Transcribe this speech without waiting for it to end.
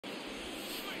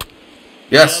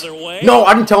Yes. No,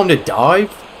 I didn't tell him to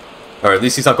dive. Alright, at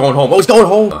least he's not going home. Oh, he's going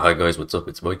home! Hi guys, what's up?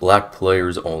 It's Mike. Black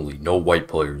players only, no white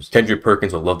players. Kendrick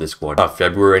Perkins will love this squad. Not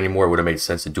February anymore, it would have made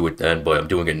sense to do it then, but I'm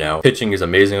doing it now. Pitching is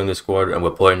amazing on this squad, and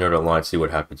we're playing another line, see what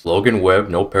happens. Logan Webb,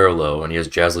 no parallel, and he has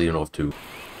Jazz leading off too.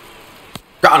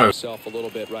 Got him!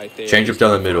 Change up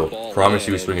down the middle. Promise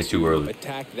you was swinging too early.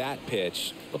 Attack that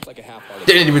pitch. Looks like a half.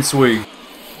 Didn't even swing.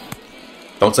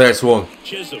 Don't say I swung.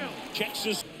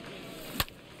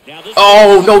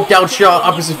 Oh, no down shot,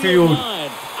 opposite field.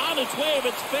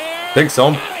 Think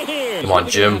so. Come on,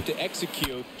 Jim.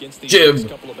 Jim.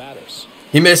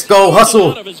 He missed. Go,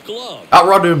 hustle.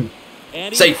 Outrun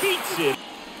him. Safe.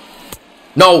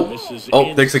 No.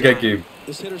 Oh, thanks again, game.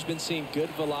 This hitter's been seeing good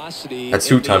velocity. That's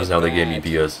 2 times now they gave me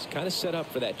BS. Kind of set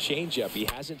up for that changeup. He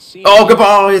hasn't seen. Oh,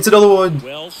 goodbye. It's another one.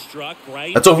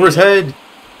 That's over his head.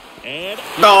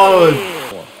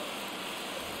 God.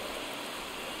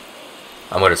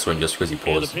 I'm gonna swing just because he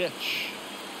paused.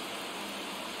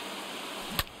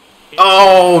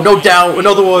 Oh, no doubt.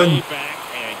 Another one.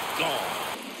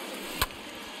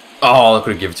 Oh, I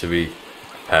could have given it to me.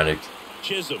 Panicked.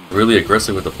 Really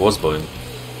aggressive with the pause button.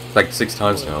 Like 6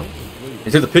 times now. He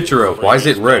took the pitcher out. Why is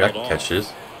it red? I can catch this.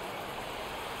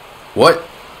 What?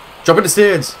 Jump in the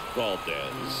stands.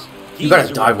 You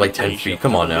gotta dive like 10 feet.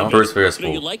 Come on now. First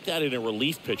fastball. You like that in a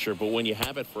relief pitcher, but when you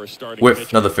have it for a starting Whiff.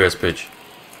 pitcher, Another fast pitch.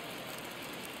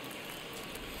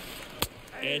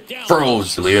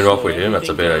 Froze. Leading off with him. That's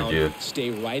a bad idea. Stay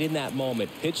right in that moment.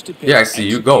 Pitch to pitch. Yeah, I see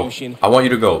you. Go. I want you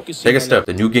to go. Take a step.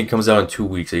 The new game comes out in 2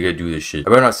 weeks, so you gotta do this shit. I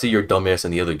better not see your dumb ass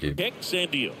in the other game.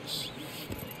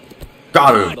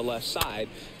 Got him. On the left side,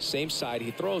 same side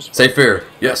he throws. Say fair.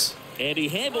 Yes. And he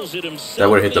handles it himself. That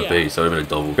would have hit the base. That would have been a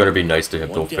double. Gonna be nice to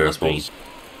him. Don't fastballs.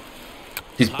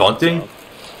 He's bunting.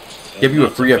 Give you a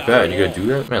free at bat. You gotta do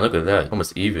that? Man, look at that.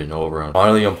 Almost even all around.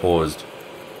 Finally unpaused.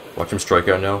 Watch him strike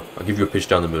out now. I'll give you a pitch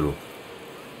down the middle.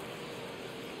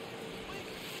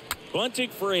 Bunting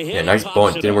for a hit. Yeah, nice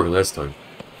bunt. Didn't work last time.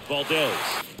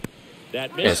 Yeah,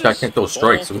 this guy can't throw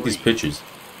strikes. Look at these pitches.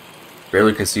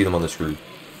 Barely can see them on the screen.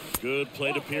 Good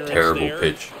plate appearance. Terrible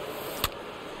pitch.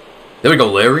 There we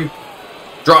go, Larry.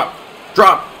 Drop.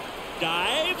 Drop.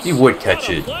 Dives. He would catch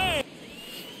it.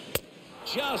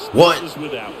 What?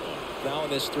 Now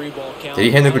in this 3-ball count. Did he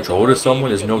hand the controller to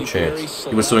someone? There's no chance.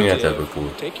 He was swinging at that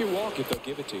before. Take your walk if they'll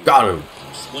give it to you. Got him.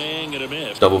 Swing and a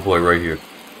miss. Double play right here.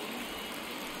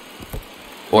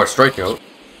 Or a strikeout.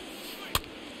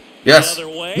 Yes.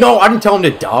 No, I didn't tell him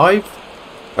to dive.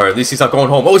 Alright, at least he's not going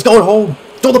home. Oh, he's going home.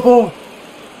 Throw the ball.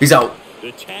 He's out.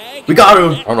 We got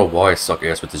him. I don't know why I suck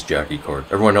ass with this Jackie card.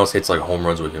 Everyone else hits like home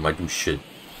runs with him. I do shit.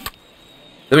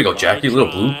 There we go, Jackie.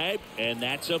 Little blue. And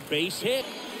that's a base hit.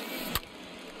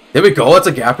 There we go. That's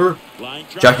a gapper.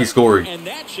 Jackie scoring.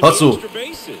 Hustle.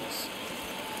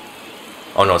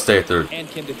 Oh no, stay at third.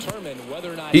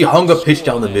 He hung a pitch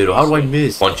down the middle. How do I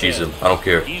miss? Bunchies him. I don't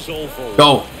care.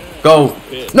 Go. Go.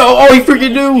 No. Oh, he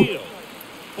freaking knew.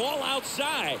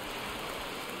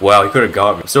 Wow, he could have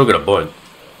got me. I'm still gonna bunt.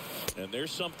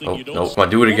 Oh, no. Come on,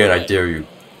 do it again. I dare you.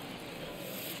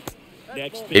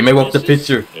 He may walk the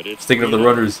pitcher. Thinking of the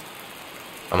runners.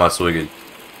 I'm not swinging.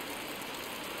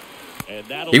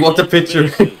 He walked the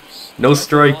pitcher. No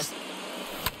strikes.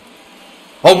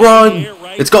 Home run!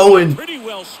 It's going!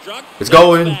 It's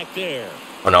going!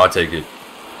 Oh no, I'll take it.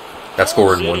 That's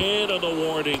scoring one.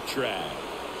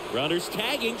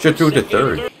 Should throw it to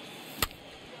third.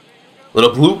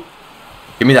 Little blue?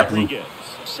 Give me that blue.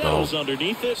 No. Starting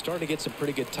to get some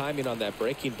pretty good timing on that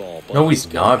breaking ball. No,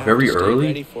 he's not. Very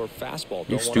early.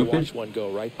 You stupid.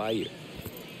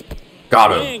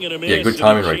 Got him. Yeah, good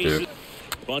timing right there.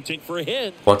 Bunting for a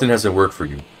hit. Bunting hasn't worked for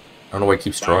you. I don't know why he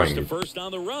keeps trying it.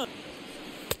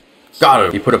 Got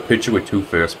him. He put a pitcher with 2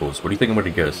 fastballs. What do you think I'm going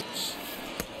to guess?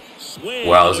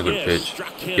 Wow, that was a good pitch.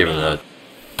 Give him that.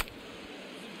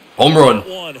 Home run.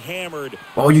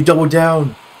 Oh, you doubled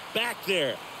down.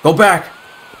 Go back.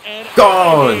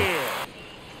 Gone.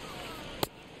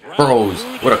 Froze.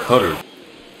 What a cutter.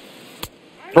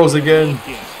 Froze again.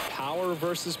 Power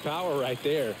versus power right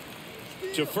there.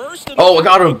 Oh, I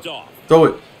got him. Throw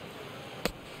it.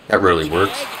 That really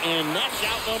works.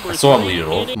 I saw him leading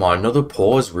off. Come on, another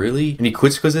pause, really? And he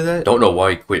quits because of that? Don't know why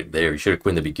he quit there. He should have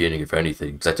quit in the beginning, if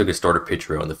anything. Because I took a starter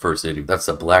pitcher out in the first inning. That's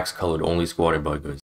the blacks colored only squad in by guys.